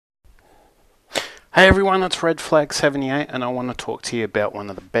Hey everyone, it's Red Flag 78 and I want to talk to you about one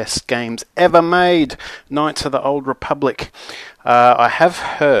of the best games ever made, Knights of the Old Republic. I have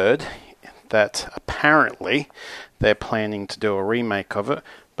heard that apparently they're planning to do a remake of it,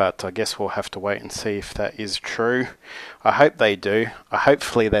 but I guess we'll have to wait and see if that is true. I hope they do.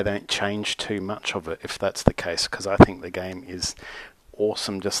 Hopefully they don't change too much of it if that's the case, because I think the game is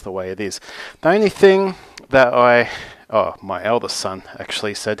awesome just the way it is. The only thing that my eldest son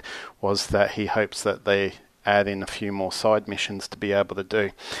actually said was that he hopes that they add in a few more side missions to be able to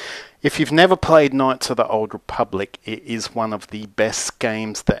do. If you've never played Knights of the Old Republic, it is one of the best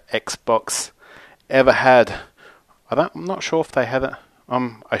games that Xbox ever had. I'm not sure if they had it.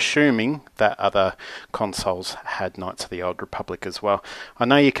 I'm assuming that other consoles had Knights of the Old Republic as well. I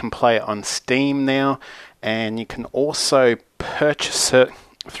know you can play it on Steam now, and you can also purchase it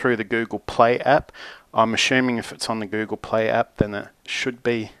through the Google Play app. I'm assuming if it's on the Google Play app, then it should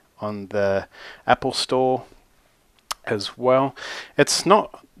be on the Apple Store as well. It's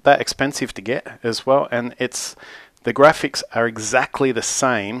not that expensive to get as well, and the graphics are exactly the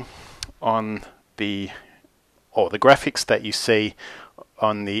same on the graphics that you see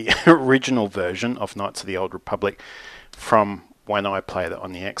on the original version of Knights of the Old Republic from when I played it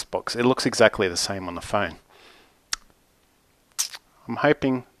on the Xbox. It looks exactly the same on the phone. I'm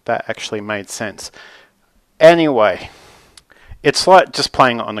hoping that actually made sense. Anyway, it's like just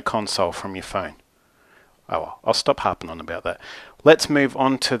playing it on a console from your phone. Oh well, I'll stop harping on about that. Let's move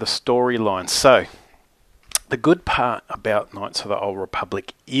on to the storyline. So, the good part about Knights of the Old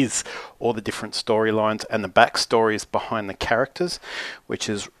Republic is all the different storylines and the backstories behind the characters, which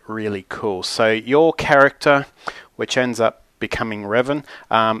is really cool. So your character, which ends up becoming Revan.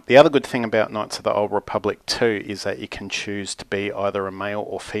 The other good thing about Knights of the Old Republic too is that you can choose to be either a male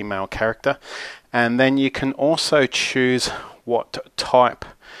or female character, and then you can also choose what type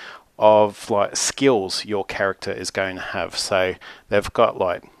of skills your character is going to have. So they've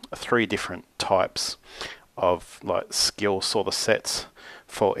got 3 different types of skill sort of sets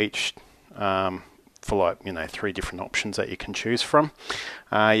for each for 3 different options that you can choose from.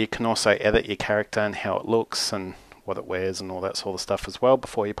 You can also edit your character and how it looks and what it wears and all that sort of stuff as well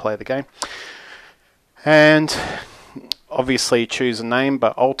before you play the game. And obviously choose a name,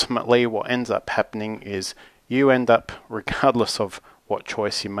 but ultimately what ends up happening is you end up, regardless of what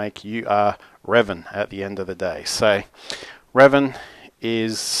choice you make, you are Revan at the end of the day. So Revan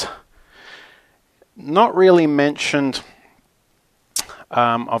is not really mentioned,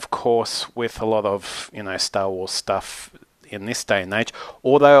 of course, with a lot of Star Wars stuff in this day and age.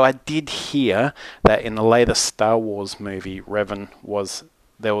 Although I did hear that in the latest Star Wars movie,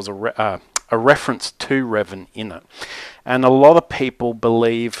 there was a reference to Revan in it, and a lot of people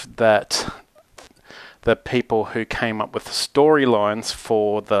believe that the people who came up with the storylines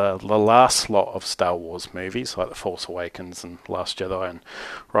for the last lot of Star Wars movies, like The Force Awakens and Last Jedi and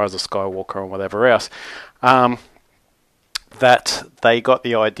Rise of Skywalker and whatever else, that they got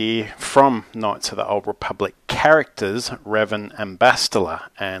the idea from Knights of the Old Republic characters, Revan and Bastila,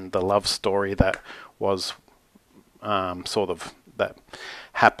 and the love story that was that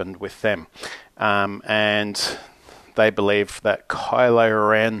happened with them. And they believe that Kylo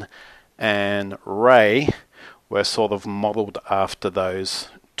Ren and Rey were sort of modelled after those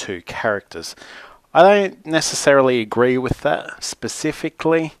 2 characters. I don't necessarily agree with that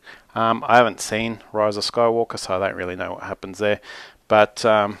specifically. I haven't seen Rise of Skywalker, so I don't really know what happens there. But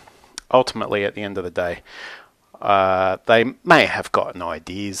ultimately, at the end of the day, they may have gotten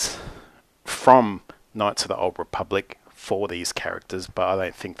ideas from Knights of the Old Republic for these characters, but I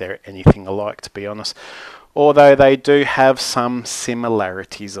don't think they're anything alike, to be honest. Although they do have some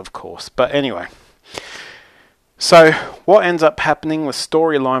similarities, of course. But anyway, so what ends up happening with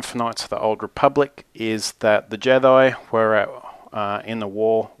storyline for Knights of the Old Republic is that the Jedi were in the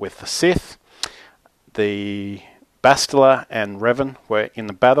war with the Sith. The Bastila and Revan were in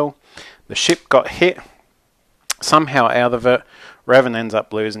the battle. The ship got hit. Somehow out of it, Revan ends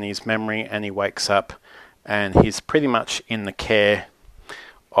up losing his memory and he wakes up and he's pretty much in the care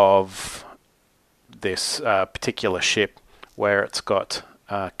of this particular ship where it's got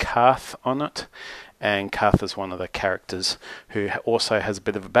Karth on it. And Karth is one of the characters who also has a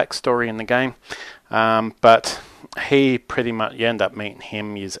bit of a backstory in the game. But he pretty much, you end up meeting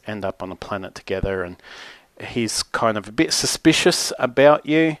him, you end up on a planet together, and he's kind of a bit suspicious about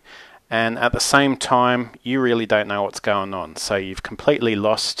you. And at the same time, you really don't know what's going on. So you've completely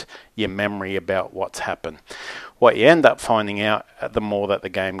lost your memory about what's happened. What you end up finding out the more that the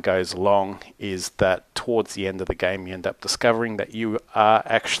game goes along is that towards the end of the game, you end up discovering that you are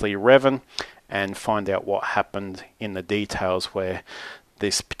actually Revan, and find out what happened in the details where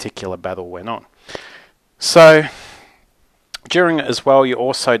this particular battle went on. So during it as well, you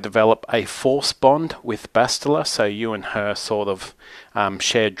also develop a force bond with Bastila, so you and her sort of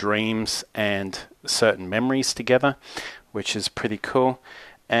share dreams and certain memories together, which is pretty cool.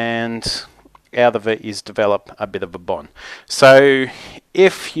 And out of it is develop a bit of a bond. So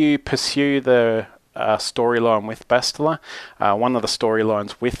if you pursue the storyline with Bastila, one of the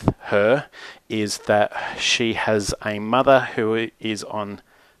storylines with her is that she has a mother who is on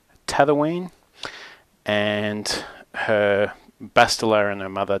Tatooine, and her Bastila and her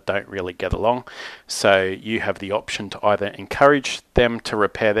mother don't really get along, so you have the option to either encourage them to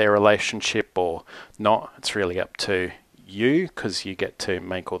repair their relationship or not. It's really up to you, because you get to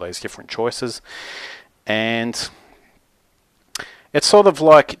make all those different choices. And it's sort of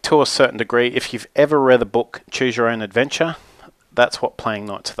like, to a certain degree, if you've ever read the book Choose Your Own Adventure, that's what playing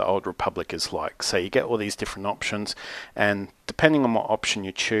Knights of the Old Republic is like. So you get all these different options, and depending on what option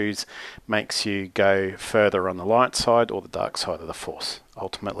you choose makes you go further on the light side or the dark side of the Force,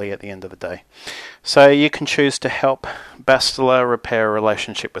 ultimately at the end of the day. So you can choose to help Bastila repair a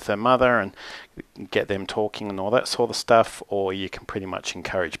relationship with her mother and get them talking and all that sort of stuff, or you can pretty much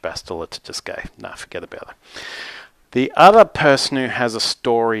encourage Bastila to just go, nah, forget about it. The other person who has a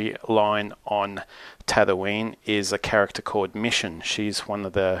storyline on Tatooine is a character called Mission. She's one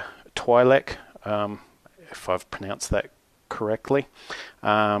of the Twi'lek, if I've pronounced that correctly,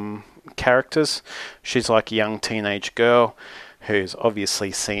 characters. She's like a young teenage girl who's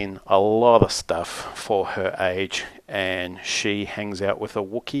obviously seen a lot of stuff for her age, and she hangs out with a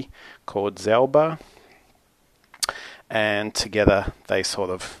Wookiee called Zalbar, and together they sort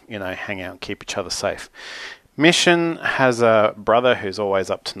of, hang out and keep each other safe. Mission has a brother who's always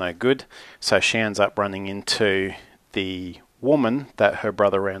up to no good, so she ends up running into the woman that her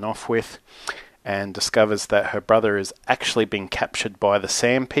brother ran off with, and discovers that her brother is actually being captured by the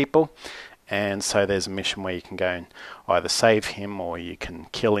Sand People, and so there's a mission where you can go and either save him or you can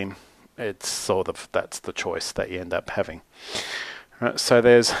kill him. It's sort of, that's the choice that you end up having. Right, so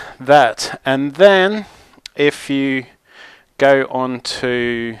there's that, and then if you go on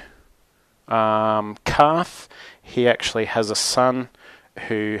to Karth, he actually has a son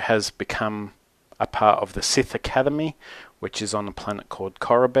who has become a part of the Sith Academy, which is on a planet called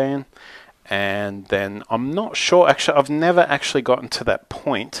Korriban. And then I'm not sure, actually, I've never actually gotten to that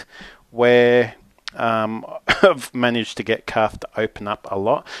point where I've managed to get Karth to open up a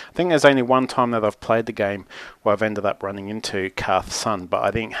lot. I think there's only one time that I've played the game where I've ended up running into Karth's son, but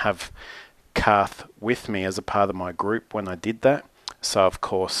I didn't have Karth with me as a part of my group when I did that. So, of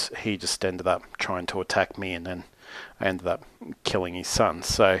course, he just ended up trying to attack me, and then I ended up killing his son.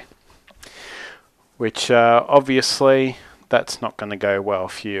 So, which obviously that's not going to go well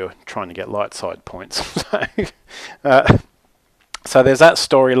if you're trying to get light side points. So there's that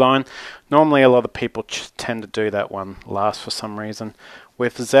storyline. Normally a lot of people tend to do that one last for some reason.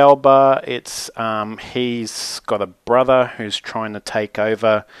 With Zalbar, it's he's got a brother who's trying to take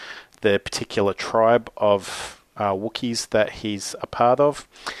over the particular tribe of Wookiees that he's a part of,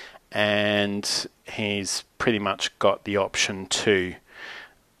 and he's pretty much got the option to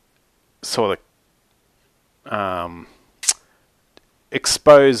sort of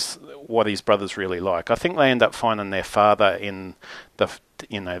expose what his brother's really like. I think they end up finding their father in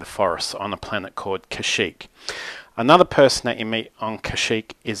the forest on a planet called Kashyyyk. Another person that you meet on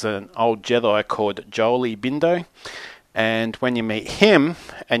Kashyyyk is an old Jedi called Jolie Bindo. And when you meet him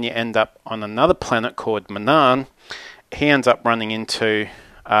and you end up on another planet called Manan, he ends up running into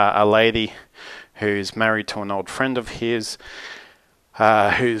a lady who's married to an old friend of his,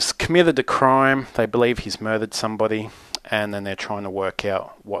 who's committed a crime. They believe he's murdered somebody, and then they're trying to work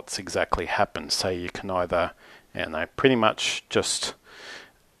out what's exactly happened. So you can either, pretty much just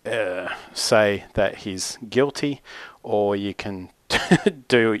say that he's guilty, or you can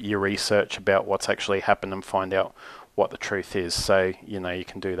do your research about what's actually happened and find out what the truth is. So, you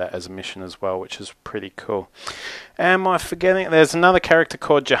can do that as a mission as well, which is pretty cool. Am I forgetting? There's another character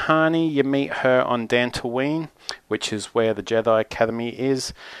called Jahani. You meet her on Dantooine, which is where the Jedi Academy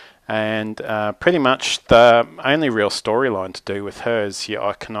is. And pretty much the only real storyline to do with her is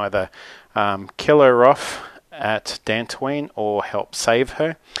I can either kill her off at Dantooine or help save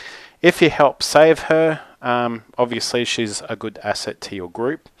her. If you help save her, obviously she's a good asset to your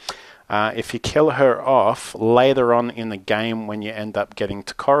group. If you kill her off, later on in the game when you end up getting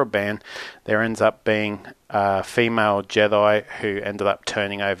to Korriban, there ends up being a female Jedi who ended up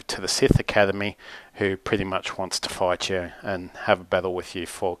turning over to the Sith Academy, who pretty much wants to fight you and have a battle with you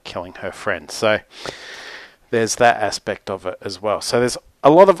for killing her friend. So there's that aspect of it as well. So there's a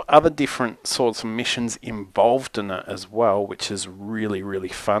lot of other different sorts of missions involved in it as well, which is really, really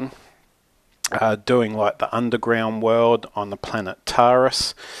fun. doing like the underground world on the planet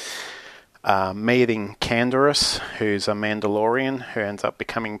Taurus, meeting Canderous, who's a Mandalorian who ends up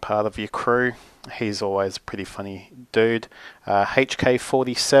becoming part of your crew. He's always a pretty funny dude.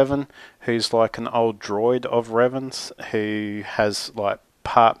 HK-47, who's like an old droid of Revan's, who has like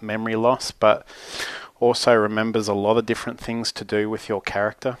part memory loss, but also remembers a lot of different things to do with your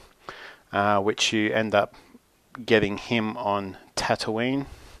character, which you end up getting him on Tatooine.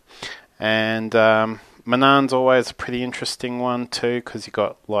 And Manan's always a pretty interesting one too, because you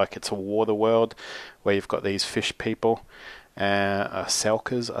got like, it's a water world where you've got these fish people,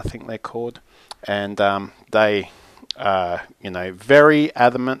 Selkers I think they're called, and they are, very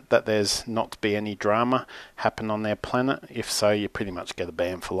adamant that there's not to be any drama happen on their planet. If so, you pretty much get a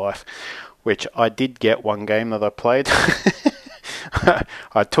ban for life, which I did get one game that I played.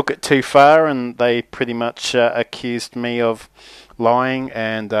 I took it too far and they pretty much accused me of lying,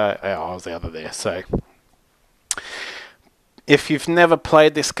 and I was out of there. So if you've never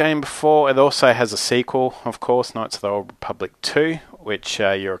played this game before, it also has a sequel, of course, Knights of the Old Republic 2, which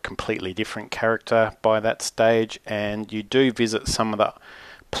you're a completely different character by that stage, and you do visit some of the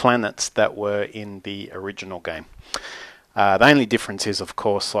planets that were in the original game. The only difference is, of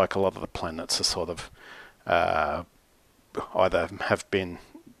course, like a lot of the planets are sort of either have been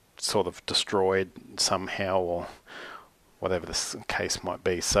sort of destroyed somehow, or whatever the case might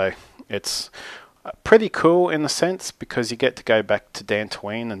be. So it's pretty cool in a sense, because you get to go back to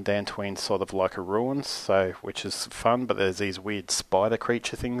Dantooine, and Dantooine's sort of like a ruins, so which is fun, but there's these weird spider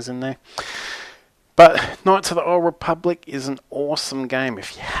creature things in there. But Knights of the Old Republic is an awesome game.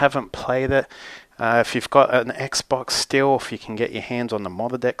 If you haven't played it, if you've got an Xbox still, if you can get your hands on the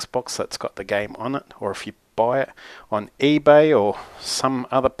modded Xbox that's got the game on it, or if you buy it on eBay or some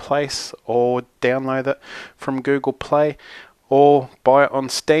other place, or download it from Google Play, or buy it on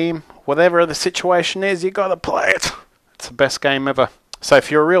Steam, whatever the situation is, you gotta play it. It's the best game ever. So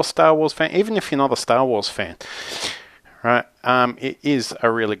if you're a real Star Wars fan, even if you're not a Star Wars fan, right, it is a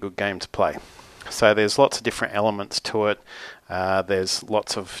really good game to play. So there's lots of different elements to it. There's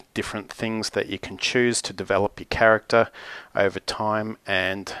lots of different things that you can choose to develop your character over time,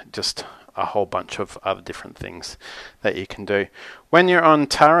 and just a whole bunch of other different things that you can do. When you're on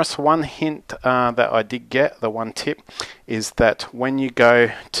Taurus, one hint that I did get, the one tip, is that when you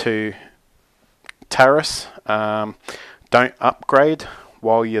go to Taurus, don't upgrade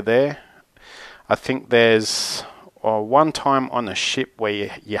while you're there. I think there's one time on a ship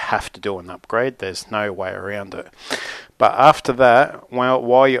where you have to do an upgrade. There's no way around it. But after that,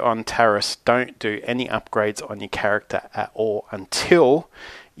 while you're on Taurus, don't do any upgrades on your character at all until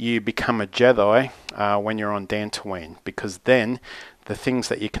you become a Jedi when you're on Dantooine, because then the things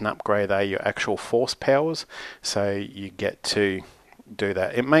that you can upgrade are your actual force powers, so you get to do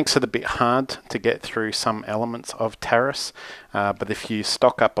that. It makes it a bit hard to get through some elements of Taurus, but if you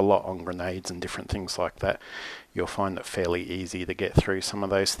stock up a lot on grenades and different things like that, you'll find it fairly easy to get through some of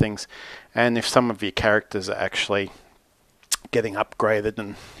those things. And if some of your characters are actually getting upgraded,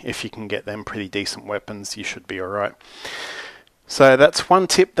 and if you can get them pretty decent weapons, you should be alright. So that's one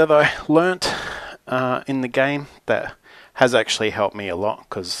tip that I learnt in the game that has actually helped me a lot,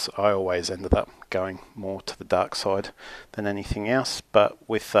 because I always ended up going more to the dark side than anything else. But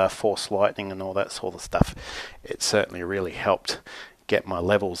with Force Lightning and all that sort of stuff, it certainly really helped get my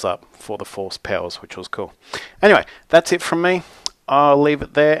levels up for the Force powers, which was cool. Anyway, that's it from me. I'll leave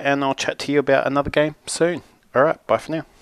it there, and I'll chat to you about another game soon. Alright, bye for now.